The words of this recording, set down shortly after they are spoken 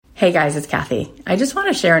Hey guys, it's Cathy. I just want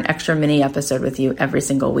to share an extra mini episode with you every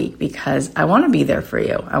single week because I want to be there for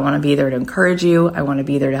you. I want to be there to encourage you. I want to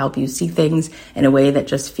be there to help you see things in a way that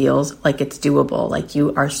just feels like it's doable, like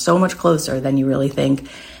you are so much closer than you really think.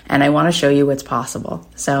 And I want to show you what's possible.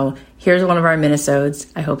 So here's one of our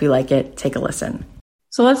minisodes. I hope you like it. Take a listen.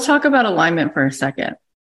 So let's talk about alignment for a second.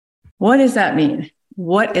 What does that mean?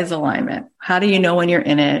 What is alignment? How do you know when you're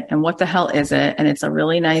in it? And what the hell is it? And it's a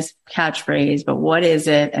really nice catchphrase, but what is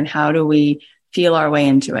it? And how do we feel our way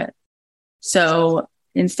into it? So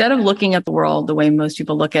instead of looking at the world the way most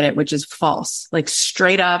people look at it, which is false, like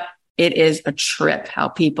straight up, it is a trip how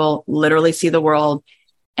people literally see the world.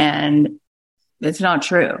 And it's not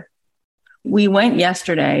true. We went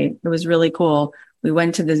yesterday. It was really cool. We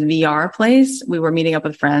went to this VR place. We were meeting up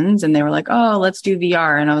with friends and they were like, oh, let's do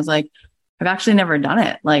VR. And I was like, I've actually never done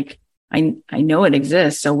it. Like I know it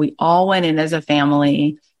exists. So we all went in as a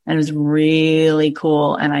family and it was really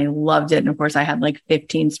cool. And I loved it. And of course I had like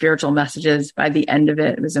 15 spiritual messages by the end of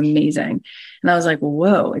it. It was amazing. And I was like,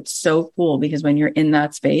 whoa, it's so cool because when you're in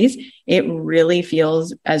that space, it really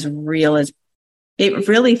feels as real as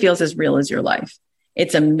your life.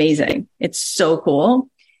 It's amazing. It's so cool.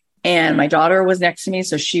 And my daughter was next to me.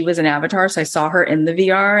 So she was an avatar. So I saw her in the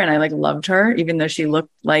VR and I like loved her, even though she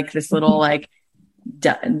looked like this little like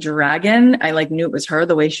dragon. I like knew it was her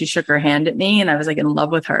the way she shook her hand at me. And I was like in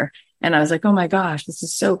love with her. And I was like, oh my gosh, this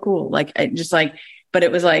is so cool. Like I just like, but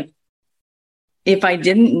it was like, if I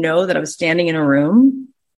didn't know that I was standing in a room,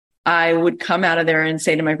 I would come out of there and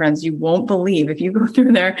say to my friends, you won't believe if you go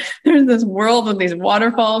through there, there's this world with these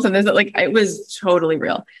waterfalls and there's like, it was totally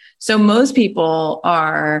real. So most people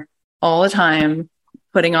are all the time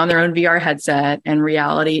putting on their own VR headset and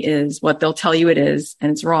reality is what they'll tell you it is.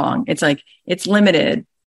 And it's wrong. It's like, it's limited.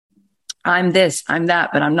 I'm this, I'm that,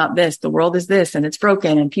 but I'm not this. The world is this and it's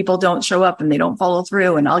broken and people don't show up and they don't follow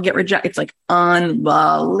through and I'll get rejected. It's like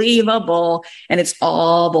unbelievable. And it's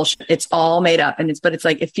all bullshit. It's all made up. But it's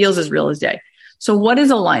like, it feels as real as day. So what is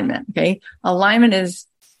alignment? Okay. Alignment is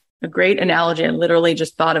a great analogy. I literally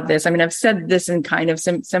just thought of this. I mean, I've said this in kind of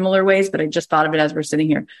similar ways, but I just thought of it as we're sitting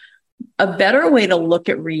here. A better way to look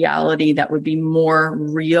at reality that would be more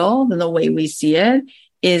real than the way we see it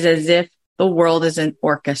is as if the world is an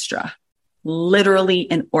orchestra, literally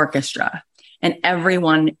an orchestra, and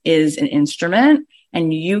everyone is an instrument.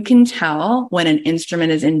 And you can tell when an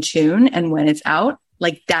instrument is in tune and when it's out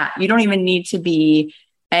like that. You don't even need to be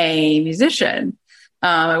a musician.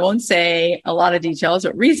 I won't say a lot of details,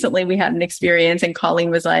 but recently we had an experience and Colleen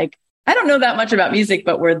was like, I don't know that much about music,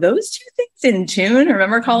 but were those two things in tune?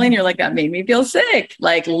 Remember, Colleen, you're like, that made me feel sick,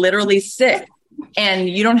 like literally sick. And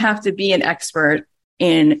you don't have to be an expert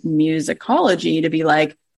in musicology to be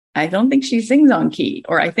like, I don't think she sings on key.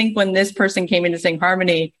 Or I think when this person came in to sing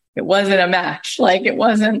harmony, it wasn't a match. Like it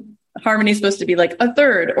wasn't harmony supposed to be like a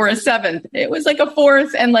third or a seventh. It was like a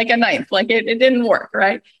fourth and like a ninth. Like it didn't work,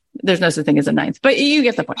 right? There's no such thing as a ninth, but you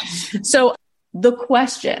get the point. So the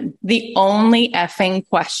question, the only effing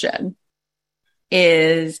question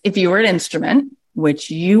is if you were an instrument, which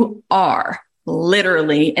you are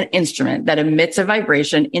literally an instrument that emits a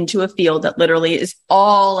vibration into a field that literally is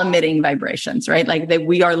all emitting vibrations, right? Like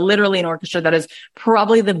we are literally an orchestra. That is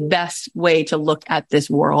probably the best way to look at this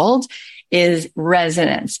world is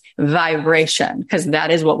resonance, vibration, because that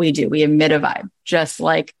is what we do. We emit a vibe, just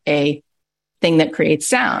like a thing that creates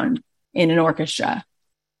sound in an orchestra.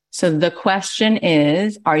 So the question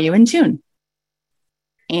is, are you in tune?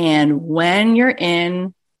 And when you're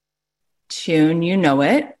in tune, you know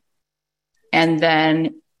it. And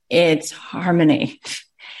then it's harmony.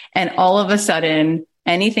 And all of a sudden,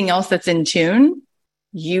 anything else that's in tune,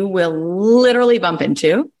 you will literally bump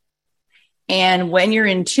into. And when you're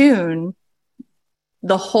in tune,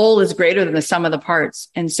 the whole is greater than the sum of the parts.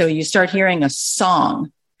 And so you start hearing a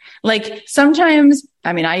song. Like sometimes,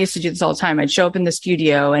 I mean, I used to do this all the time. I'd show up in the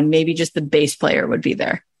studio and maybe just the bass player would be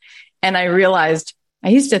there. And I realized I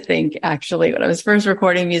used to think actually when I was first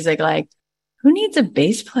recording music, like, who needs a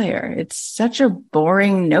bass player? It's such a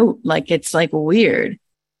boring note. Like it's like weird.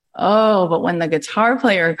 Oh, but when the guitar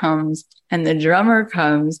player comes and the drummer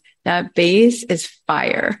comes, that bass is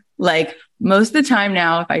fire. Like most of the time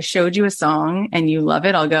now, if I showed you a song and you love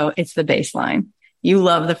it, I'll go, it's the bass line. You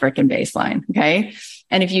love the freaking bass line. Okay.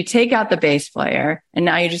 And if you take out the bass player and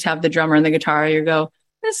now you just have the drummer and the guitar, you go,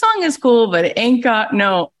 this song is cool, but it ain't got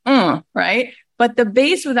no, right? But the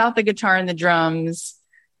bass without the guitar and the drums,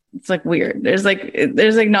 it's like weird. There's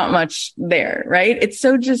like not much there, right? It's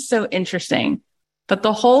just so interesting, but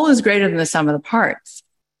the whole is greater than the sum of the parts.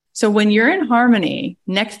 So when you're in harmony,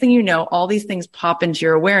 next thing you know, all these things pop into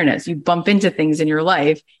your awareness. You bump into things in your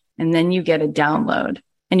life and then you get a download.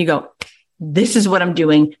 and you go, this is what I'm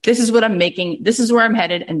doing. This is what I'm making. This is where I'm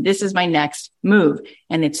headed. And this is my next move.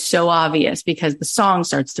 And it's so obvious because the song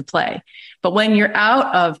starts to play. But when you're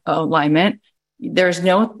out of alignment, there's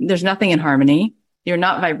nothing in harmony. You're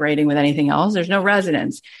not vibrating with anything else. There's no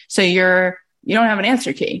resonance. So you don't have an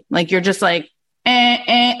answer key. Like you're just like,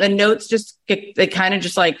 the notes they kind of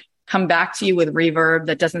just like come back to you with reverb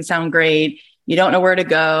that doesn't sound great. You don't know where to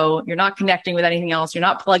go. You're not connecting with anything else. You're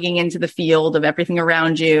not plugging into the field of everything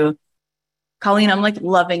around you. Colleen, I'm like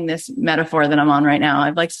loving this metaphor that I'm on right now.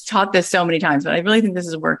 I've like taught this so many times, but I really think this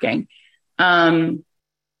is working.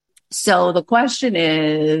 So the question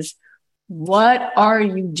is, what are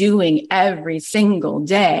you doing every single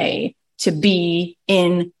day to be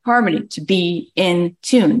in harmony, to be in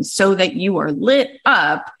tune so that you are lit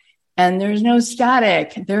up and there's no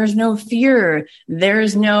static, there's no fear,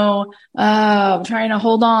 there's no, I'm trying to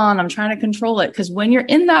hold on, I'm trying to control it. Because when you're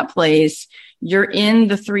in that place, you're in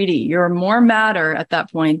the 3D. You're more matter at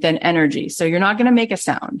that point than energy. So you're not going to make a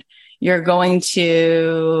sound. You're going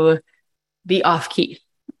to be off key.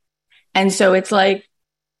 And so it's like,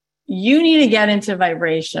 you need to get into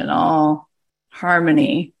vibrational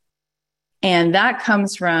harmony. And that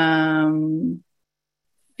comes from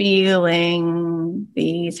feeling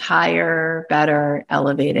these higher, better,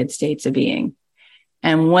 elevated states of being.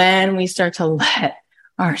 And when we start to let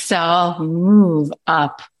ourselves move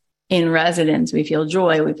up in resonance, we feel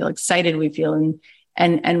joy, we feel excited, we feel,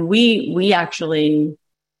 and we actually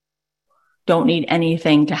don't need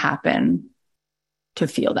anything to happen to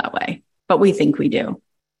feel that way, but we think we do.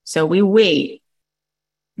 So we wait,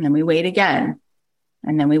 and then we wait again,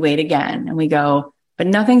 and then we wait again, and we go, but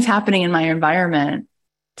nothing's happening in my environment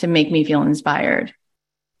to make me feel inspired.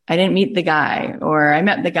 I didn't meet the guy, or I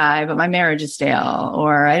met the guy, but my marriage is stale,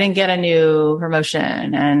 or I didn't get a new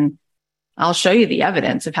promotion. And I'll show you the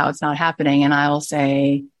evidence of how it's not happening. And I will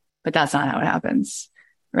say, but that's not how it happens,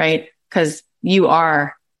 right? Because you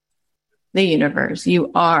are the universe.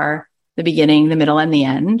 You are the beginning, the middle, and the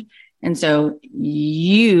end. And so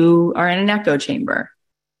you are in an echo chamber.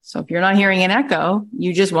 So if you're not hearing an echo,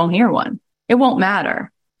 you just won't hear one. It won't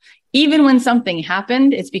matter. Even when something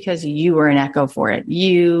happened, it's because you were an echo for it.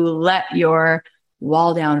 You let your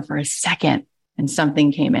wall down for a second and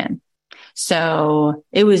something came in. So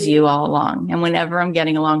it was you all along. And whenever I'm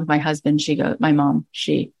getting along with my husband, she goes, my mom,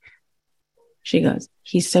 she goes,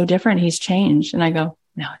 he's so different. He's changed. And I go,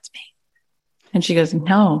 no, it's me. And she goes,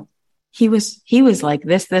 no, he was like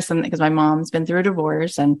this, and because my mom's been through a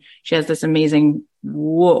divorce and she has this amazing,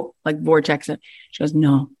 like vortex. She goes,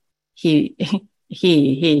 no, he.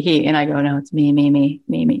 And I go, no, it's me.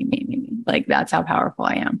 Like that's how powerful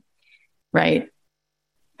I am. Right.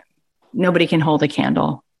 Nobody can hold a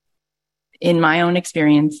candle. In my own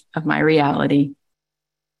experience of my reality,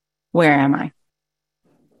 where am I?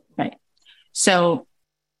 Right. So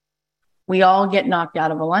we all get knocked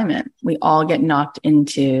out of alignment. We all get knocked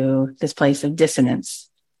into this place of dissonance,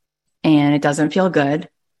 and it doesn't feel good.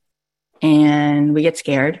 And we get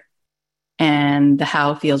scared, and the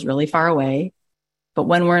how feels really far away. But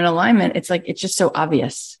when we're in alignment, it's like, it's just so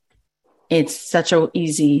obvious. It's such an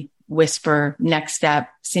easy whisper. Next step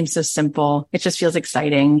seems so simple. It just feels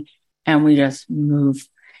exciting. And we just move.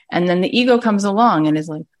 And then the ego comes along and is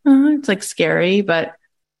like, it's like scary, but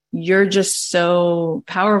you're just so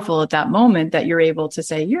powerful at that moment that you're able to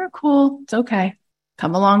say, you're cool. It's okay.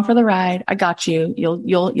 Come along for the ride. I got you.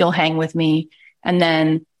 You'll hang with me. And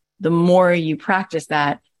then the more you practice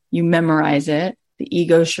that, you memorize it, the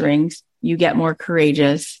ego shrinks, you get more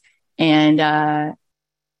courageous, and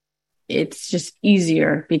it's just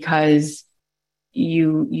easier because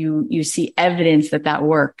you see evidence that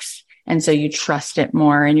works. And so you trust it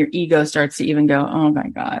more, and your ego starts to even go, oh my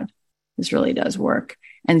God, this really does work.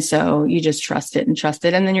 And so you just trust it.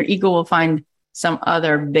 And then your ego will find some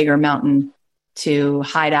other bigger mountain to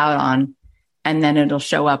hide out on. And then it'll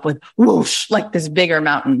show up with whoosh, like this bigger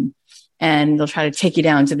mountain, and they'll try to take you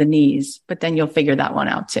down to the knees, but then you'll figure that one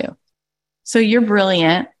out too. So you're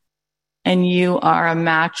brilliant, and you are a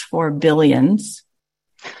match for billions,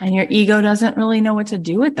 and your ego doesn't really know what to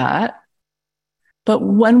do with that. But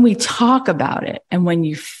when we talk about it, and when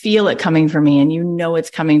you feel it coming from me, and you know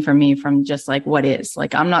it's coming from me from just like what is,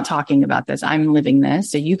 like, I'm not talking about this, I'm living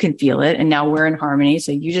this, so you can feel it. And now we're in harmony.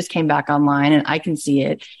 So you just came back online and I can see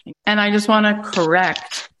it. And I just want to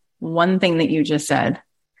correct one thing that you just said.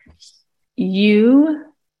 You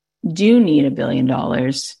do need $1 billion.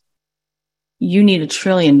 You need $1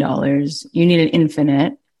 trillion. You need an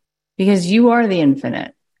infinite, because you are the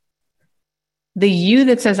infinite. The you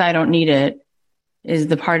that says, I don't need it, is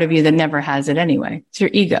the part of you that never has it anyway. It's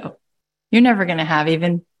your ego. You're never going to have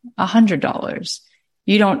even $100.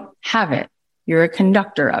 You don't have it. You're a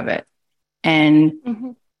conductor of it.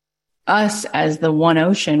 And us as the one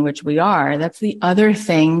ocean, which we are, that's the other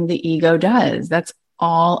thing the ego does. That's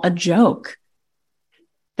all a joke.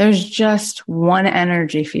 There's just one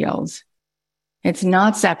energy field. It's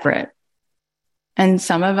not separate. And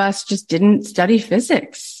some of us just didn't study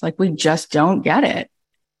physics. Like, we just don't get it.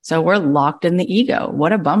 So we're locked in the ego.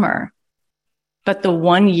 What a bummer. But the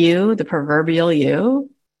one you, the proverbial you,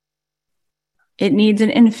 it needs an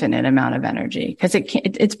infinite amount of energy because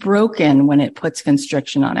it's broken when it puts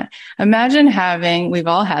constriction on it. Imagine we've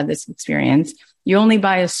all had this experience. You only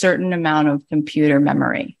buy a certain amount of computer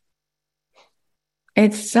memory.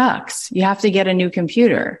 It sucks. You have to get a new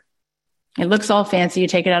computer. It looks all fancy. You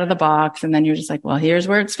take it out of the box and then you're just like, well, here's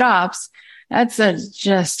where it stops. That's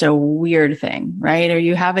just a weird thing, right? Or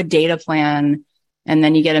you have a data plan and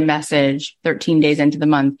then you get a message 13 days into the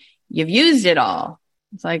month. You've used it all.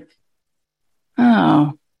 It's like,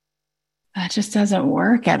 oh, that just doesn't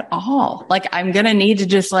work at all. Like, I'm going to need to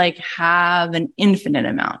just like have an infinite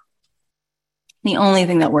amount. The only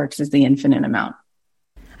thing that works is the infinite amount.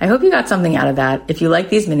 I hope you got something out of that. If you like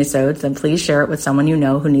these minisodes, then please share it with someone you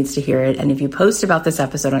know who needs to hear it. And if you post about this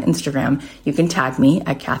episode on Instagram, you can tag me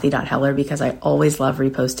at Cathy.Heller because I always love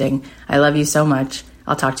reposting. I love you so much.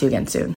 I'll talk to you again soon.